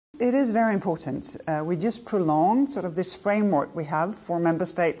it is very important. We just prolonged sort of this framework we have for member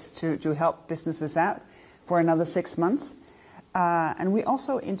states to help businesses out for another 6 months. And we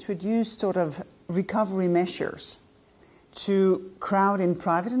also introduced sort of recovery measures to crowd in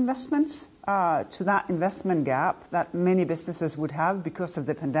private investments to that investment gap that many businesses would have because of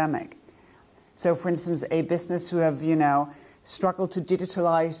the pandemic. So, for instance, a business who have, struggled to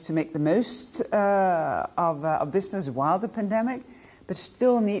digitalize to make the most of business while the pandemic, but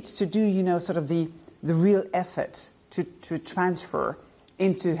still needs to do, sort of the real effort to transfer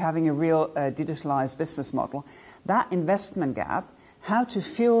into having a real digitalized business model. That investment gap, how to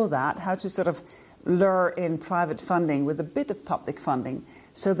fill that, how to sort of lure in private funding with a bit of public funding,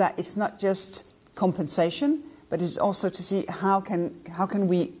 so that it's not just compensation, but it's also to see how can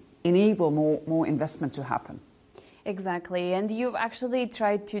we enable more investment to happen. Exactly, and you've actually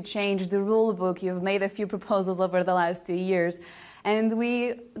tried to change the rule book. You've made a few proposals over the last 2 years. And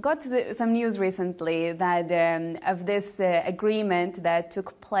we got some news recently that of this agreement that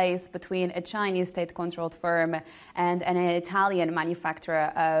took place between a Chinese state-controlled firm and an Italian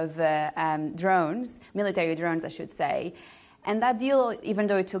manufacturer of drones, military drones, I should say. And that deal, even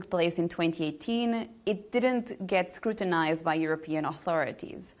though it took place in 2018, it didn't get scrutinized by European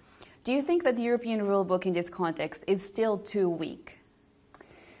authorities. Do you think that the European rule book in this context is still too weak?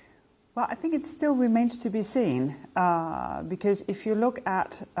 Well, I think it still remains to be seen, because if you look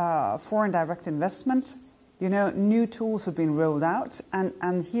at foreign direct investment, new tools have been rolled out,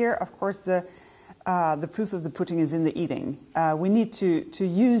 and here, of course, the proof of the pudding is in the eating. We need to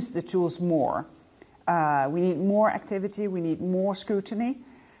use the tools more. We need more activity. We need more scrutiny.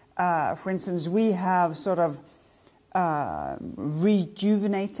 For instance, we have sort of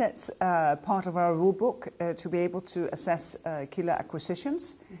rejuvenated part of our rule book to be able to assess killer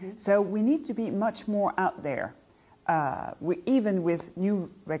acquisitions. Mm-hmm. So we need to be much more out there. Even with new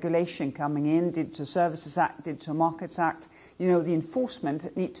regulation coming in, Digital Services Act, Digital Markets Act, the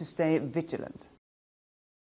enforcement need to stay vigilant.